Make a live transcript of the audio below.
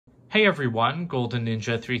Hey everyone, Golden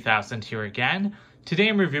Ninja 3000 here again. Today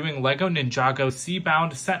I'm reviewing LEGO Ninjago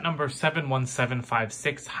Seabound set number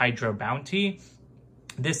 71756 Hydro Bounty.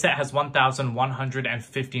 This set has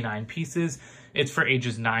 1,159 pieces. It's for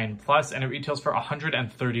ages 9+, and it retails for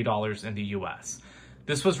 $130 in the US.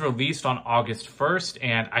 This was released on August 1st,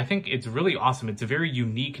 and I think it's really awesome. It's a very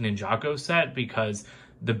unique Ninjago set because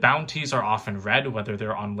the bounties are often red, whether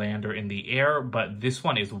they're on land or in the air, but this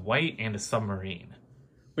one is white and a submarine.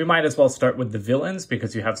 We might as well start with the villains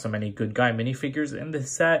because you have so many good guy minifigures in this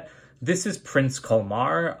set. This is Prince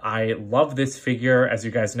Kalmar. I love this figure. As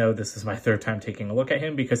you guys know, this is my third time taking a look at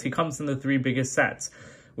him because he comes in the three biggest sets,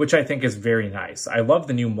 which I think is very nice. I love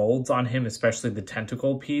the new molds on him, especially the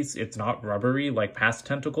tentacle piece. It's not rubbery like past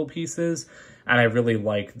tentacle pieces, and I really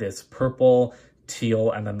like this purple,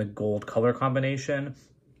 teal, and then the gold color combination.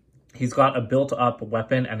 He's got a built-up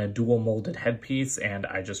weapon and a dual molded headpiece, and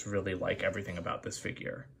I just really like everything about this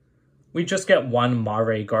figure. We just get one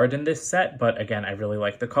Mare guard in this set, but again, I really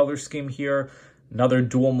like the color scheme here. Another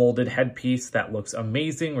dual molded headpiece that looks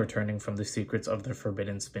amazing, returning from the Secrets of the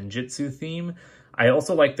Forbidden Spinjitzu theme. I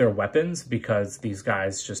also like their weapons because these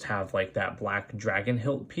guys just have like that black dragon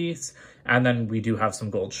hilt piece, and then we do have some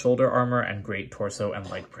gold shoulder armor and great torso and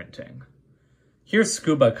leg printing. Here's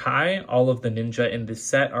Scuba Kai. All of the ninja in this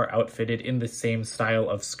set are outfitted in the same style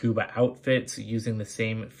of scuba outfits using the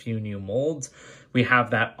same few new molds. We have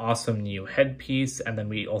that awesome new headpiece, and then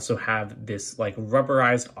we also have this like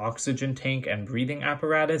rubberized oxygen tank and breathing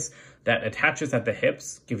apparatus that attaches at the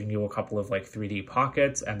hips, giving you a couple of like 3D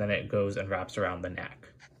pockets, and then it goes and wraps around the neck.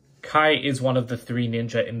 Kai is one of the three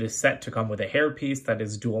ninja in this set to come with a hairpiece that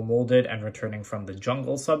is dual molded and returning from the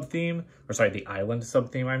jungle sub-theme, or sorry, the island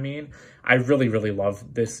sub-theme, I mean. I really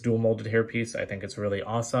love this dual molded hairpiece. I think it's really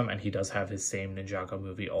awesome, and he does have his same Ninjago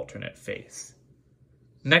movie alternate face.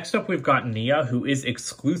 Next up, we've got Nia, who is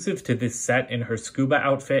exclusive to this set in her scuba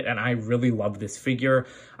outfit, and I really love this figure.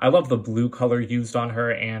 I love the blue color used on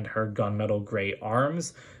her and her gunmetal gray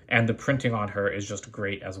arms, and the printing on her is just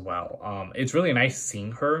great as well. It's really nice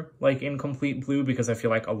seeing her like in complete blue because I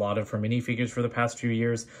feel like a lot of her minifigures for the past few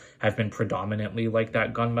years have been predominantly like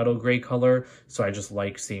that gunmetal gray color, so I just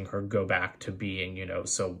like seeing her go back to being, you know,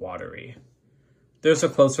 so watery. There's a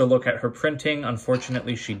closer look at her printing.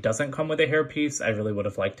 Unfortunately, she doesn't come with a hairpiece. I really would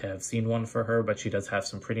have liked to have seen one for her, but she does have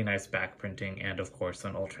some pretty nice back printing and, of course,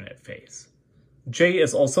 an alternate face. Jay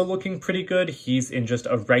is also looking pretty good. He's in just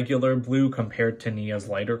a regular blue compared to Nia's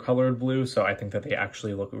lighter colored blue, so I think that they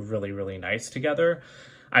actually look really nice together.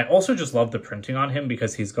 I also just love the printing on him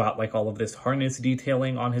because he's got like all of this harness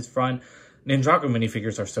detailing on his front. Ninjago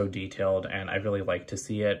minifigures are so detailed, and I really like to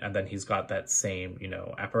see it. And then he's got that same, you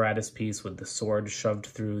know, apparatus piece with the sword shoved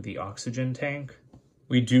through the oxygen tank.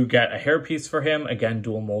 We do get a hairpiece for him, again,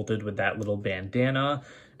 dual molded with that little bandana.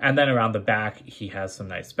 And then around the back, he has some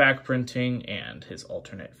nice back printing and his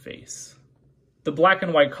alternate face. The black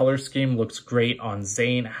and white color scheme looks great on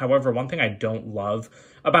Zane. However, one thing I don't love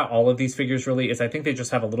about all of these figures really is I think they just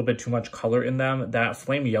have a little bit too much color in them. That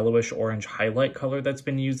flame yellowish orange highlight color that's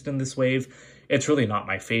been used in this wave, it's really not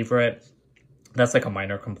my favorite. That's like a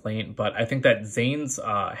minor complaint, but I think that Zane's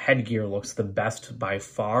headgear looks the best by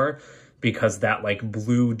far because that like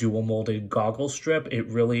blue dual molded goggle strip, it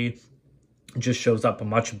really just shows up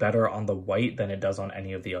much better on the white than it does on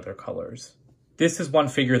any of the other colors. This is one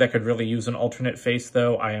figure that could really use an alternate face,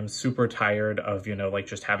 though. I am super tired of, you know, like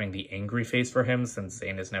just having the angry face for him since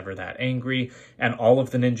Zane is never that angry. And all of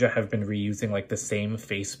the ninja have been reusing like the same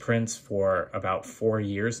face prints for about 4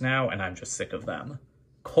 years now, and I'm just sick of them.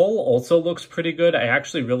 Cole also looks pretty good. I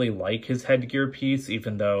actually really like his headgear piece,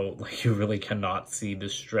 even though like you really cannot see the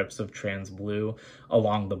strips of trans blue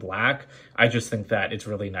along the black. I just think that it's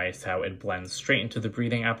really nice how it blends straight into the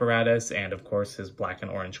breathing apparatus, and of course his black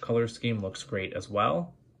and orange color scheme looks great as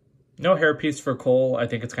well. No hairpiece for Cole. I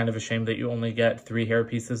think it's kind of a shame that you only get 3 hair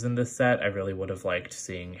pieces in this set. I really would have liked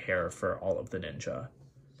seeing hair for all of the ninja.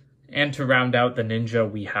 And to round out the ninja,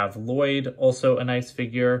 we have Lloyd, also a nice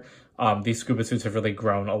figure. These scuba suits have really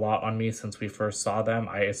grown a lot on me since we first saw them.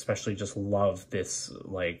 I especially just love this,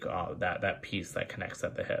 like, that piece that connects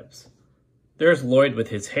at the hips. There's Lloyd with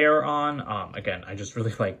his hair on. Again, I just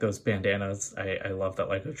really like those bandanas. I love that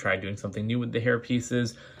LEGO tried doing something new with the hair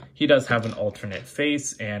pieces. He does have an alternate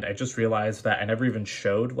face, and I just realized that I never even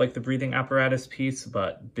showed, like, the breathing apparatus piece,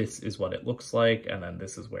 but this is what it looks like, and then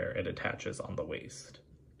this is where it attaches on the waist.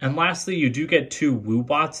 And lastly, you do get 2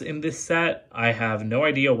 Woobots in this set. I have no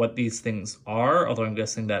idea what these things are, although I'm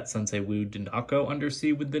guessing that Sensei Wu did not go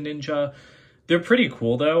undersea with the ninja. They're pretty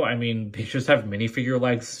cool though. I mean, they just have minifigure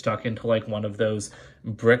legs stuck into like one of those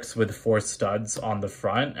bricks with 4 studs on the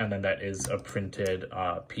front, and then that is a printed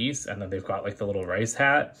piece, and then they've got like the little rice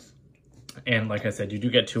hat. And like I said, you do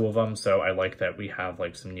get 2 of them, so I like that we have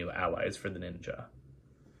like some new allies for the ninja.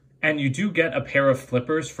 And you do get a pair of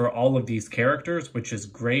flippers for all of these characters, which is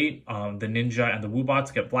great. The ninja and the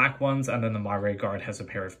Woobots get black ones, and then the Mare Guard has a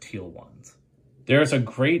pair of teal ones. There's a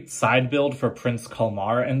great side build for Prince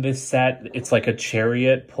Kalmar in this set. It's like a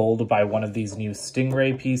chariot pulled by one of these new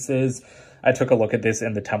Stingray pieces. I took a look at this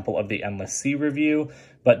in the Temple of the Endless Sea review,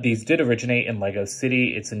 but these did originate in LEGO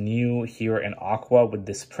City. It's new here in Aqua with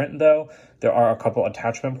this print though. There are a couple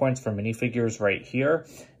attachment points for minifigures right here,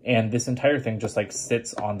 and this entire thing just like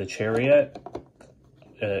sits on the chariot,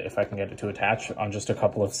 if I can get it to attach, on just a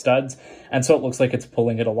couple of studs, and so it looks like it's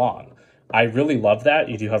pulling it along. I really love that.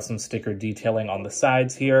 You do have some sticker detailing on the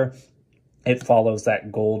sides here. It follows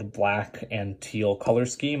that gold, black, and teal color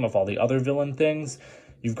scheme of all the other villain things.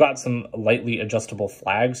 You've got some lightly adjustable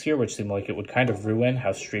flags here, which seem like it would kind of ruin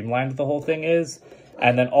how streamlined the whole thing is.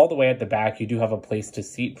 And then all the way at the back, you do have a place to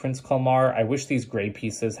seat Prince Kalmar. I wish these gray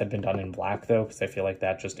pieces had been done in black, though, because I feel like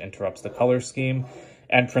that just interrupts the color scheme.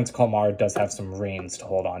 And Prince Kalmar does have some reins to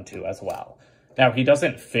hold on to as well. Now, he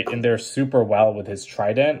doesn't fit in there super well with his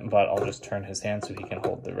trident, but I'll just turn his hand so he can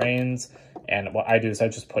hold the reins. And what I do is I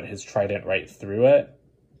just put his trident right through it,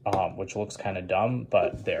 which looks kind of dumb,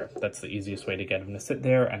 but there. That's the easiest way to get him to sit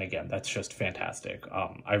there. And again, that's just fantastic.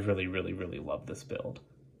 I really, really, really love this build.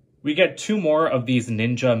 We get 2 more of these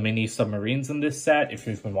Ninja mini submarines in this set. If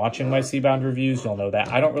you've been watching my Seabound reviews, you'll know that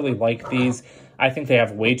I don't really like these. I think they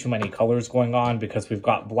have way too many colors going on because we've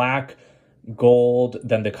got black, gold,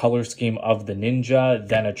 then the color scheme of the ninja,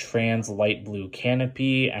 then a trans light blue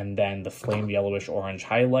canopy, and then the flame yellowish orange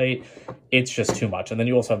highlight. It's just too much. And then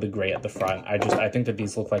you also have the gray at the front. I think that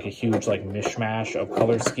these look like a huge like mishmash of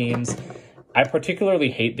color schemes. I particularly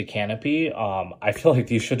hate the canopy. I feel like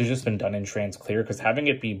these should have just been done in trans clear, because having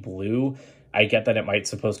it be blue, I get that it might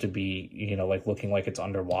supposed to be, you know, like looking like it's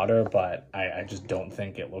underwater, but I just don't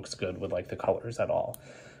think it looks good with like the colors at all.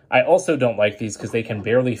 I also don't like these because they can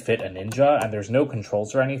barely fit a ninja, and there's no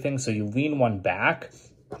controls or anything, so you lean one back,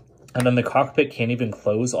 and then the cockpit can't even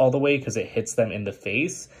close all the way because it hits them in the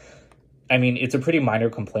face. I mean, it's a pretty minor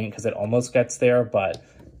complaint because it almost gets there, but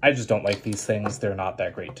I just don't like these things. They're not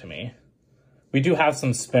that great to me. We do have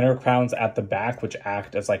some spinner crowns at the back, which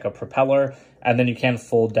act as like a propeller, and then you can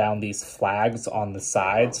fold down these flags on the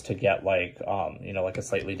sides to get like, you know, like a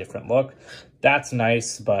slightly different look. That's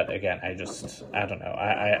nice, but again, I don't know.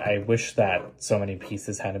 I wish that so many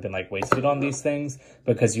pieces hadn't been like wasted on these things,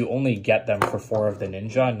 because you only get them for 4 of the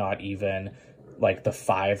ninja, not even like the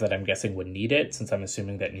 5 that I'm guessing would need it, since I'm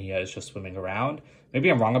assuming that Nia is just swimming around. Maybe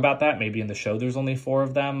I'm wrong about that. Maybe in the show there's only 4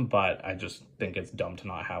 of them, but I just think it's dumb to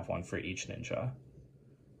not have one for each ninja.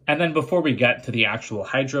 And then before we get to the actual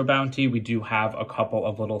Hydro Bounty, we do have a couple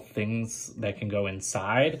of little things that can go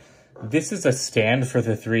inside. This is a stand for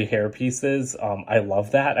the 3 hair pieces. I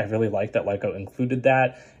love that. I really like that LEGO included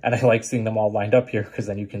that. And I like seeing them all lined up here, because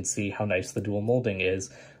then you can see how nice the dual molding is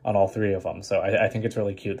on all 3 of them. So I think it's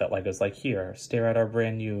really cute that LEGO's like, here, stare at our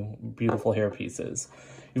brand new beautiful hair pieces.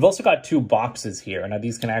 You've also got 2 boxes here. Now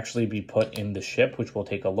these can actually be put in the ship, which we'll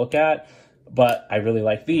take a look at. But I really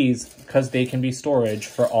like these because they can be storage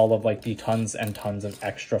for all of like the tons and tons of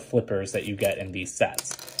extra flippers that you get in these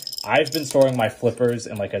sets. I've been storing my flippers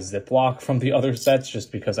in like a Ziploc from the other sets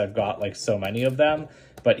just because I've got like so many of them.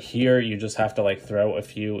 But here you just have to like throw a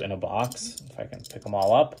few in a box, if I can pick them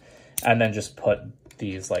all up, and then just put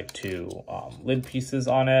these like 2 lid pieces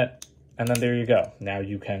on it. And then there you go. Now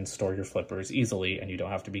you can store your flippers easily and you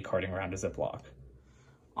don't have to be carting around a Ziploc.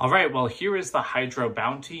 All right, well, here is the Hydro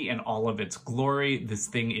Bounty in all of its glory. This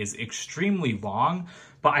thing is extremely long,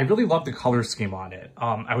 but I really love the color scheme on it.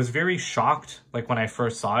 I was very shocked, like, when I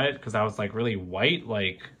first saw it, because I was, like, really white.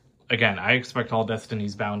 Like, again, I expect all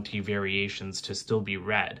Destiny's Bounty variations to still be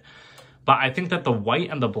red. But I think that the white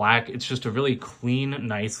and the black, it's just a really clean,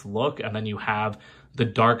 nice look. And then you have the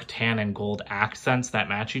dark tan and gold accents that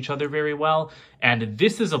match each other very well. And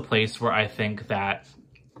this is a place where I think that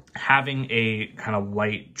having a kind of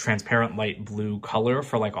light, transparent light blue color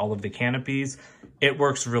for like all of the canopies, it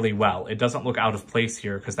works really well. It doesn't look out of place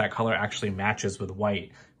here because that color actually matches with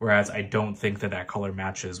white, whereas I don't think that that color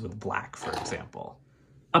matches with black, for example.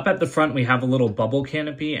 Up at the front, we have a little bubble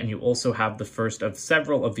canopy, and you also have the first of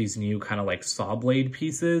several of these new kind of like saw blade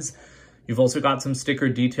pieces. You've also got some sticker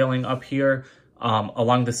detailing up here.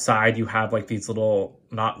 Along the side, you have like these little,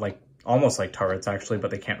 not like, almost like turrets actually, but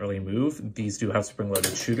they can't really move. These do have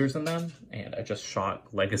spring-loaded shooters in them, and I just shot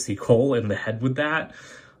Legacy Cole in the head with that.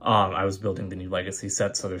 I was building the new Legacy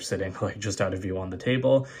set, so they're sitting like just out of view on the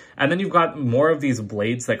table. And then you've got more of these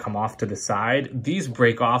blades that come off to the side. These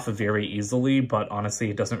break off very easily, but honestly,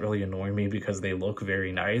 it doesn't really annoy me because they look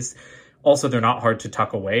very nice. Also, they're not hard to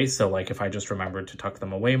tuck away, so like if I just remembered to tuck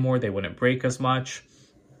them away more, they wouldn't break as much.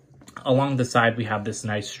 Along the side, we have this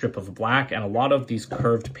nice strip of black and a lot of these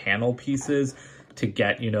curved panel pieces to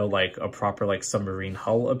get, you know, like a proper like submarine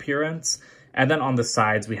hull appearance. And then on the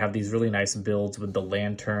sides, we have these really nice builds with the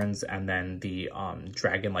lanterns and then the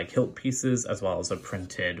dragon-like hilt pieces, as well as a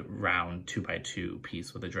printed round 2x2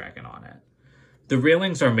 piece with a dragon on it. The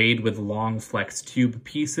railings are made with long flex tube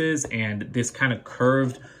pieces, and this kind of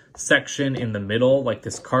curved section in the middle, like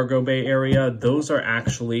this cargo bay area, those are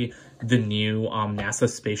actually the new NASA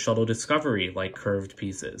Space Shuttle Discovery, like curved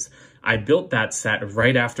pieces. I built that set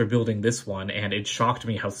right after building this one, and it shocked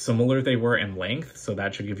me how similar they were in length, so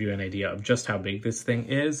that should give you an idea of just how big this thing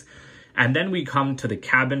is. And then we come to the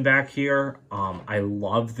cabin back here. I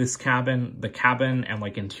love this cabin. The cabin and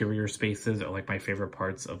like interior spaces are like my favorite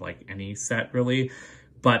parts of like any set, really.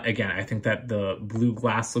 But again, I think that the blue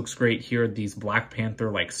glass looks great here. These Black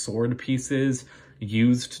Panther like sword pieces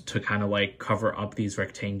used to kind of like cover up these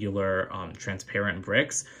rectangular transparent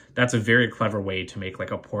bricks. That's a very clever way to make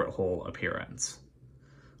like a porthole appearance.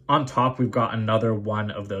 On top, we've got another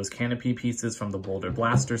one of those canopy pieces from the Boulder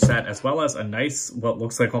Blaster set, as well as a nice, what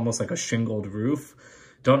looks like almost like a shingled roof.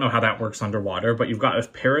 Don't know how that works underwater, but you've got a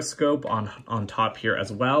periscope on top here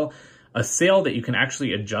as well. A sail that you can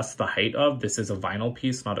actually adjust the height of. This is a vinyl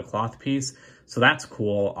piece, not a cloth piece. So that's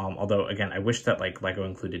cool. Although, again, I wish that like LEGO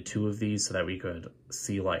included two of these so that we could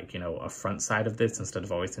see like, you know, a front side of this instead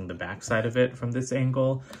of always seeing the back side of it from this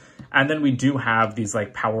angle. And then we do have these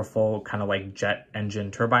like powerful kind of like jet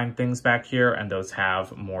engine turbine things back here. And those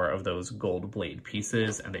have more of those gold blade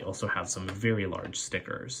pieces. And they also have some very large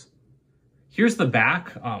stickers. Here's the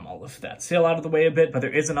back. I'll lift that sail out of the way a bit, but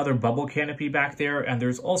there is another bubble canopy back there. And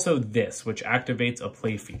there's also this, which activates a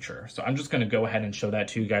play feature. So I'm just going to go ahead and show that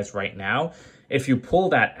to you guys right now. If you pull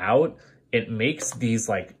that out, it makes these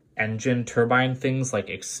like engine turbine things like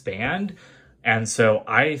expand. And so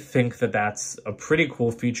I think that that's a pretty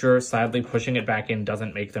cool feature. Sadly, pushing it back in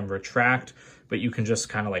doesn't make them retract, but you can just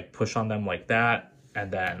kind of like push on them like that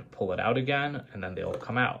and then pull it out again, and then they'll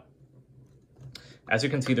come out. As you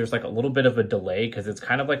can see, there's like a little bit of a delay because it's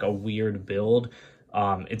kind of like a weird build.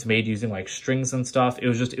 It's made using like strings and stuff. It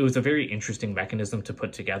was a very interesting mechanism to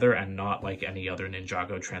put together and not like any other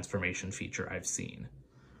Ninjago transformation feature I've seen.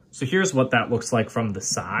 So here's what that looks like from the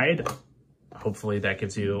side. Hopefully that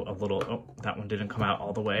gives you a little, oh, that one didn't come out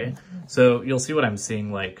all the way. So you'll see what I'm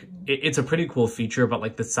seeing. Like it's a pretty cool feature, but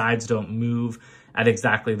like the sides don't move at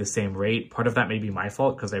exactly the same rate. Part of that may be my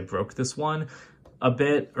fault because I broke this one a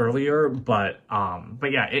bit earlier, but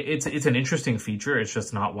yeah, it's an interesting feature. It's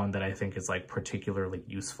just not one that I think is like particularly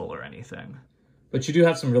useful or anything. But you do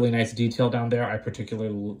have some really nice detail down there. I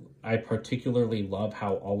particularly love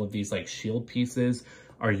how all of these like shield pieces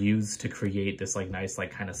are used to create this like nice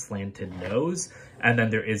like kind of slanted nose, and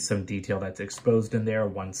then there is some detail that's exposed in there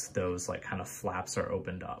once those like kind of flaps are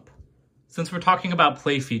opened up. Since we're talking about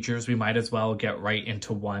play features, we might as well get right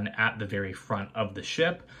into one at the very front of the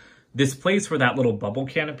ship. This place where that little bubble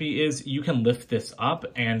canopy is, you can lift this up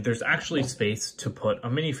and there's actually space to put a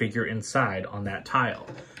minifigure inside on that tile.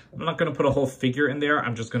 I'm not going to put a whole figure in there.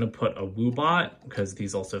 I'm just going to put a Woobot because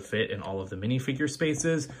these also fit in all of the minifigure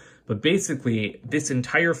spaces. But basically, this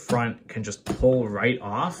entire front can just pull right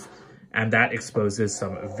off, and that exposes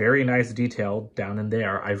some very nice detail down in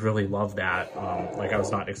there. I really love that. Like I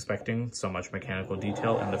was not expecting so much mechanical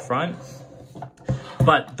detail in the front.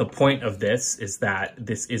 But the point of this is that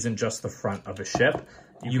this isn't just the front of a ship.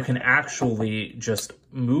 You can actually just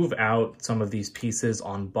move out some of these pieces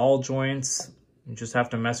on ball joints. You just have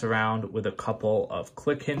to mess around with a couple of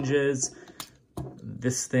click hinges.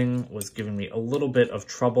 This thing was giving me a little bit of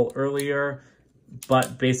trouble earlier,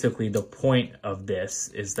 but basically the point of this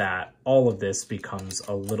is that all of this becomes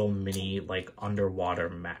a little mini like underwater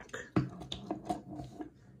mech.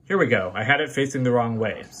 Here we go. I had it facing the wrong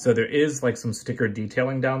way. So there is like some sticker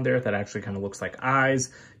detailing down there that actually kind of looks like eyes.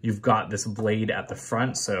 You've got this blade at the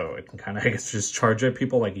front, so it can kind of, I guess, just charge at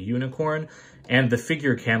people like a unicorn. And the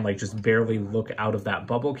figure can like just barely look out of that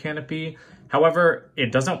bubble canopy. However,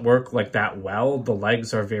 it doesn't work like that well. The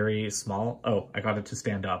legs are very small. Oh, I got it to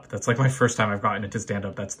stand up. That's like my first time I've gotten it to stand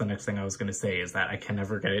up. That's the next thing I was gonna say, is that I can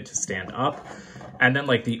never get it to stand up. And then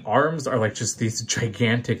like the arms are like just these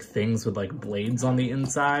gigantic things with like blades on the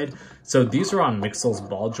inside. So these are on Mixel's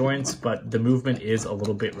ball joints, but the movement is a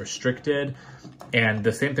little bit restricted. And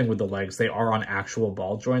the same thing with the legs. They are on actual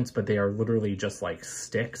ball joints, but they are literally just like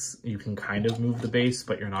sticks. You can kind of move the base,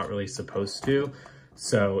 but you're not really supposed to.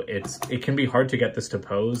 So it can be hard to get this to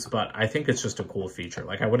pose, but I think it's just a cool feature.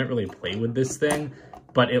 Like, I wouldn't really play with this thing,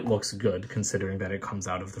 but it looks good considering that it comes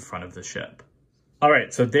out of the front of the ship. All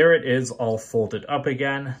right, so there it is, all folded up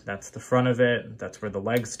again. That's the front of it. That's where the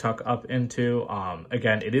legs tuck up into.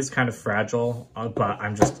 Again, it is kind of fragile, but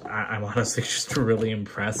I'm honestly just really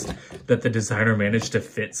impressed that the designer managed to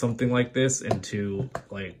fit something like this into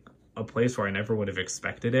like a place where I never would have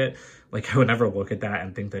expected it. Like, I would never look at that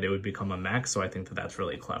and think that it would become a mech, so I think that that's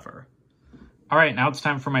really clever. All right, now it's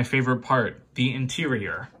time for my favorite part, the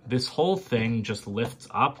interior. This whole thing just lifts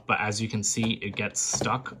up, but as you can see, it gets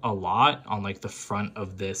stuck a lot on like the front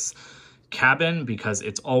of this cabin because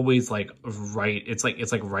it's always like right, it's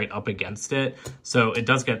like right up against it. So it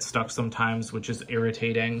does get stuck sometimes, which is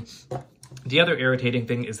irritating. The other irritating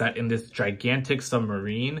thing is that in this gigantic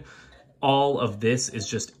submarine, all of this is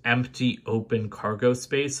just empty, open cargo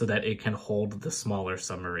space so that it can hold the smaller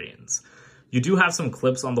submarines. You do have some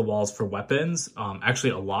clips on the walls for weapons,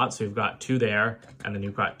 actually a lot. So you've got 2 there, and then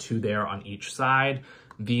you've got 2 there on each side.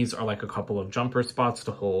 These are like a couple of jumper spots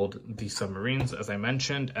to hold the submarines, as I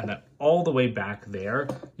mentioned. And then all the way back there,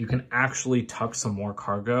 you can actually tuck some more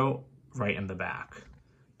cargo right in the back.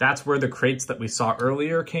 That's where the crates that we saw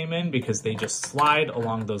earlier came in, because they just slide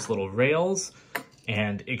along those little rails.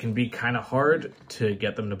 And it can be kind of hard to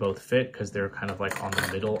get them to both fit because they're kind of like on the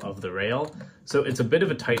middle of the rail. So it's a bit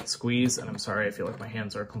of a tight squeeze, and I'm sorry, I feel like my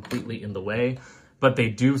hands are completely in the way, but they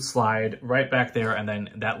do slide right back there. And then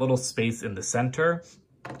that little space in the center,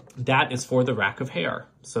 that is for the rack of hair.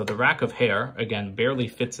 So the rack of hair, again, barely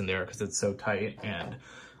fits in there because it's so tight, and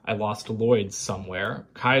I lost Lloyd's somewhere.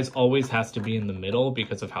 Kai's always has to be in the middle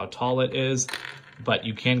because of how tall it is, but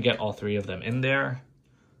you can get all 3 of them in there.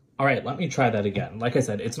 All right, let me try that again. Like I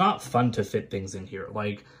said, it's not fun to fit things in here.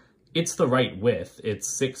 Like, it's the right width. It's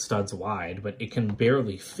 6 studs wide, but it can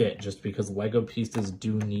barely fit just because Lego pieces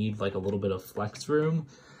do need like a little bit of flex room.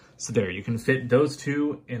 So there, you can fit those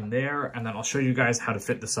 2 in there, and then I'll show you guys how to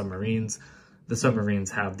fit the submarines. The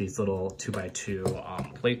submarines have these little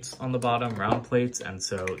 2x2 plates on the bottom, round plates, and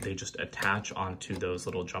so they just attach onto those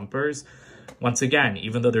little jumpers. Once again,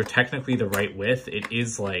 even though they're technically the right width, it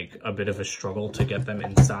is like a bit of a struggle to get them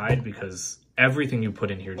inside because everything you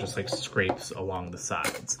put in here just like scrapes along the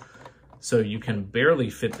sides. So you can barely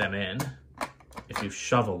fit them in if you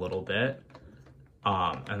shove a little bit,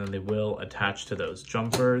 and then they will attach to those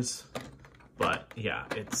jumpers. But yeah,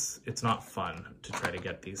 it's not fun to try to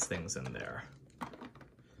get these things in there.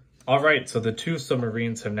 All right, so the 2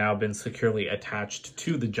 submarines have now been securely attached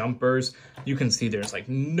to the jumpers. You can see there's like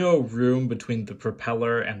no room between the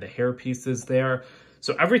propeller and the hair pieces there.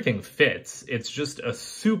 So everything fits. It's just a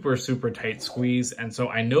super, super tight squeeze. And so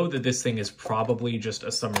I know that this thing is probably just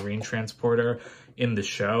a submarine transporter in the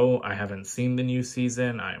show. I haven't seen the new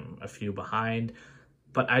season. I'm a few behind,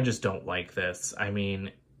 but I just don't like this. I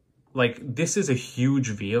mean, like, this is a huge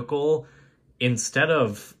vehicle. Instead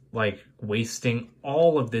of like wasting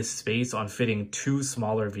all of this space on fitting 2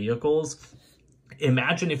 smaller vehicles,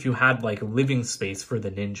 imagine if you had like living space for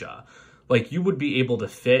the Ninja. Like, you'd be able to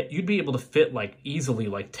fit like easily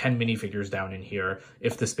like 10 minifigures down in here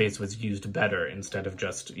if the space was used better instead of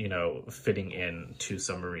just, you know, fitting in 2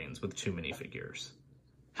 submarines with 2 minifigures.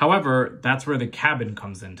 However, that's where the cabin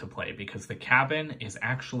comes into play, because the cabin is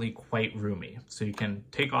actually quite roomy. So you can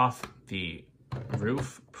take off the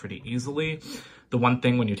roof pretty easily. The one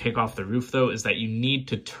thing when you take off the roof, though, is that you need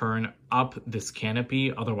to turn up this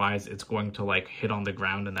canopy. Otherwise, it's going to like hit on the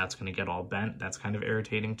ground and that's going to get all bent. That's kind of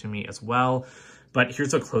irritating to me as well. But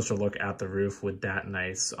here's a closer look at the roof with that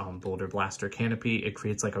nice Boulder Blaster canopy. It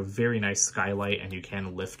creates like a very nice skylight, and you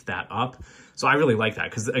can lift that up. So I really like that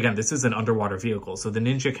because, again, this is an underwater vehicle. So the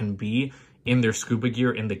Ninja can be in their scuba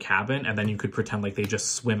gear in the cabin, and then you could pretend like they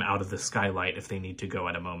just swim out of the skylight if they need to go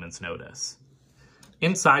at a moment's notice.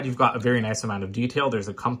 Inside, you've got a very nice amount of detail. There's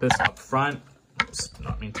a compass up front. Oops,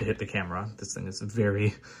 not mean to hit the camera. This thing is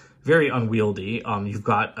very, very unwieldy. You've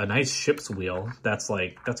got a nice ship's wheel. That's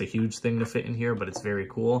a huge thing to fit in here, but it's very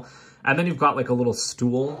cool. And then you've got like a little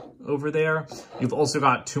stool over there. You've also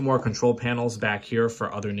got 2 more control panels back here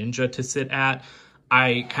for other Ninja to sit at.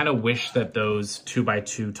 I kind of wish that those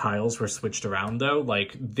 2x2 tiles were switched around though.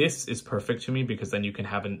 Like this is perfect to me because then you can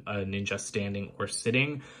have a ninja standing or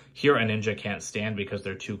sitting. Here a ninja can't stand because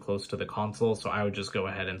they're too close to the console, so I would just go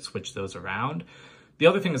ahead and switch those around. The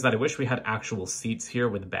other thing is that I wish we had actual seats here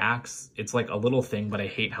with backs. It's like a little thing, but I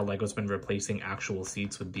hate how LEGO's been replacing actual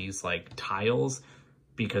seats with these like tiles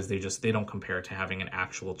because they don't compare to having an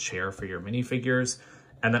actual chair for your minifigures.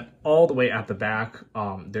 And then all the way at the back,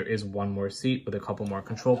 there is one more seat with a couple more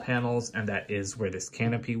control panels, and that is where this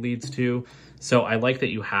canopy leads to. So I like that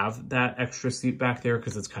you have that extra seat back there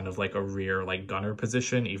because it's kind of like a rear like gunner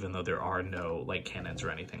position, even though there are no like cannons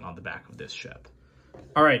or anything on the back of this ship.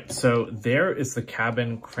 All right, so there is the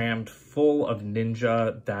cabin crammed full of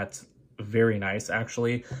ninja. That's very nice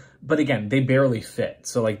actually, but again, they barely fit.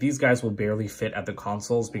 So like these guys will barely fit at the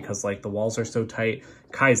consoles because like the walls are so tight.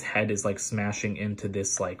 Kai's head is like smashing into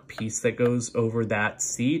this like piece that goes over that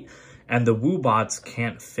seat, and the Woobots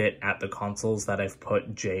can't fit at the consoles that I've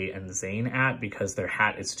put Jay and Zane at because their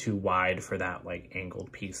hat is too wide for that like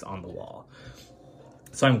angled piece on the wall.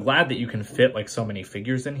 So I'm glad that you can fit like so many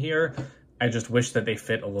figures in here. I just wish that they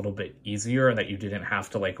fit a little bit easier and that you didn't have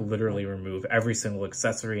to like literally remove every single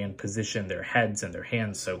accessory and position their heads and their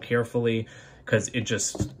hands so carefully, because it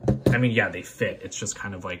just, I mean, yeah, they fit. It's just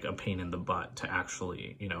kind of like a pain in the butt to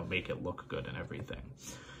actually, you know, make it look good and everything.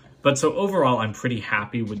 But so overall, I'm pretty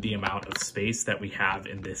happy with the amount of space that we have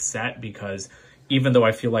in this set, because even though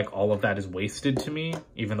I feel like all of that is wasted to me,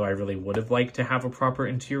 even though I really would have liked to have a proper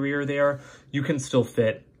interior there, you can still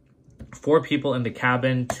fit 4 people in the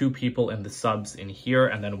cabin, 2 people in the subs in here,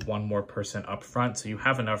 and then 1 more person up front. So you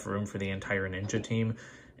have enough room for the entire ninja team,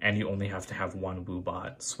 and you only have to have 1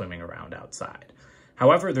 Woobot swimming around outside.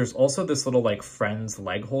 However, there's also this little like friends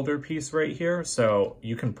leg holder piece right here, so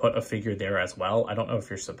you can put a figure there as well. I don't know if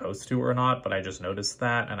you're supposed to or not, but I just noticed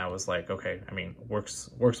that and I was like, okay, I mean, works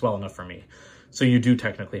well enough for me. So you do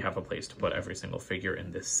technically have a place to put every single figure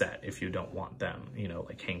in this set if you don't want them, you know,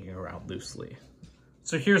 like hanging around loosely.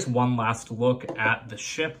 So here's one last look at the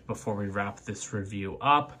ship before we wrap this review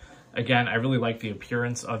up. Again, I really like the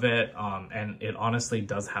appearance of it, and it honestly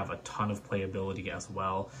does have a ton of playability as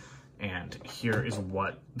well. And here is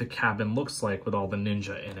what the cabin looks like with all the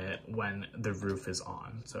ninja in it when the roof is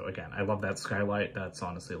on. So again, I love that skylight. That's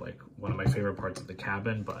honestly like one of my favorite parts of the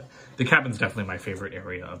cabin, but the cabin's definitely my favorite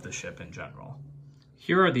area of the ship in general.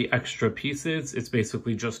 Here are the extra pieces. It's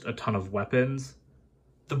basically just a ton of weapons.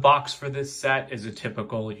 The box for this set is a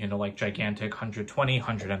typical, you know, like gigantic $120,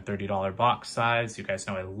 $130 box size. You guys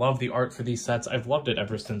know I love the art for these sets. I've loved it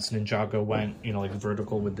ever since Ninjago went, you know, like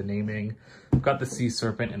vertical with the naming. We've got the sea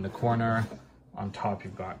serpent in the corner. On top,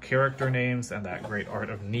 you've got character names and that great art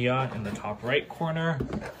of Nia in the top right corner.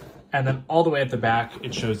 And then all the way at the back,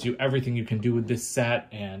 it shows you everything you can do with this set.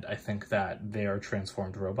 And I think that their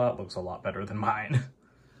transformed robot looks a lot better than mine.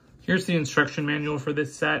 Here's the instruction manual for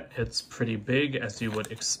this set. It's pretty big, as you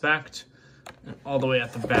would expect. And all the way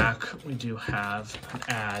at the back, we do have an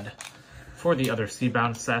ad for the other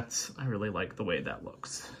Seabound sets. I really like the way that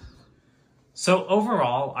looks. So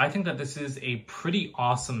overall, I think that this is a pretty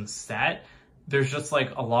awesome set. There's just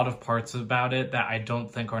like a lot of parts about it that I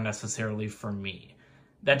don't think are necessarily for me.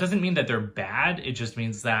 That doesn't mean that they're bad. It just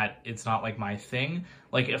means that it's not like my thing.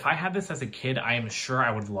 Like if I had this as a kid, I am sure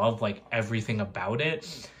I would love like everything about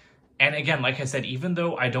it. And again, like I said, even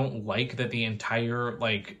though I don't like that the entire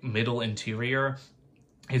like middle interior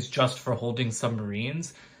is just for holding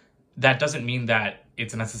submarines, that doesn't mean that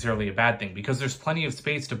it's necessarily a bad thing, because there's plenty of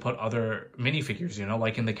space to put other minifigures, you know,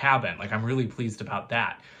 like in the cabin. Like I'm really pleased about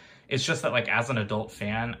that. It's just that like as an adult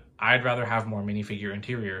fan, I'd rather have more minifigure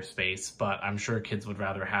interior space, but I'm sure kids would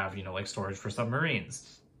rather have, you know, like storage for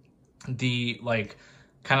submarines. The like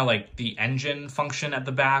kind of like the engine function at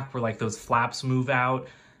the back where like those flaps move out,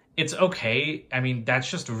 it's okay. I mean,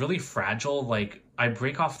 that's just really fragile. Like I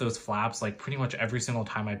break off those flaps like pretty much every single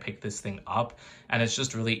time I pick this thing up, and it's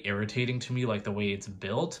just really irritating to me, like the way it's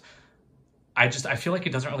built. I feel like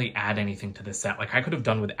it doesn't really add anything to the set. Like I could have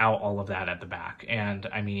done without all of that at the back. And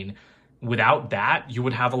I mean, without that, you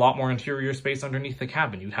would have a lot more interior space underneath the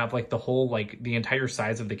cabin. You'd have like the whole, like the entire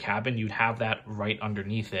size of the cabin, you'd have that right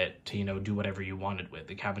underneath it to, you know, do whatever you wanted with.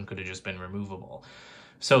 The cabin could have just been removable.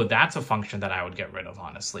 So that's a function that I would get rid of,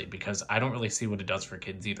 honestly, because I don't really see what it does for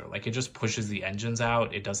kids either. Like it just pushes the engines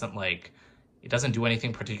out. It doesn't do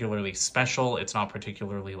anything particularly special. It's not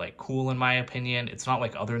particularly like cool in my opinion. It's not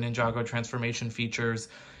like other Ninjago transformation features.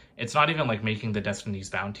 It's not even like making the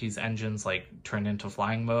Destiny's Bounties engines like turn into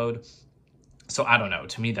flying mode. So I don't know.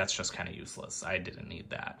 To me, that's just kind of useless. I didn't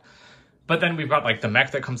need that. But then we've got like the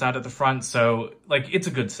mech that comes out at the front. So like it's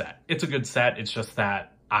a good set. It's a good set. It's just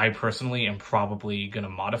that I personally am probably going to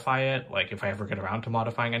modify it. Like if I ever get around to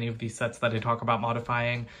modifying any of these sets that I talk about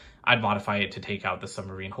modifying, I'd modify it to take out the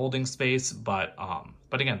submarine holding space. But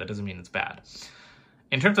again, that doesn't mean it's bad.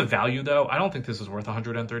 In terms of value though, I don't think this is worth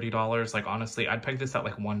 $130. Like honestly, I'd peg this at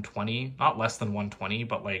like 120, not less than 120,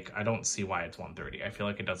 but like I don't see why it's 130. I feel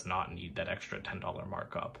like it does not need that extra $10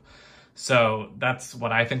 markup. So that's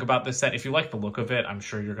what I think about this set. If you like the look of it, I'm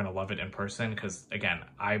sure you're going to love it in person because, again,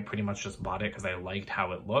 I pretty much just bought it because I liked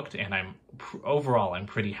how it looked, and overall, I'm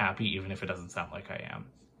pretty happy, even if it doesn't sound like I am.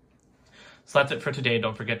 So that's it for today.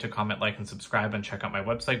 Don't forget to comment, like, and subscribe, and check out my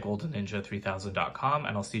website, goldenninja3000.com,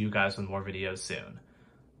 and I'll see you guys with more videos soon.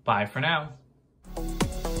 Bye for now.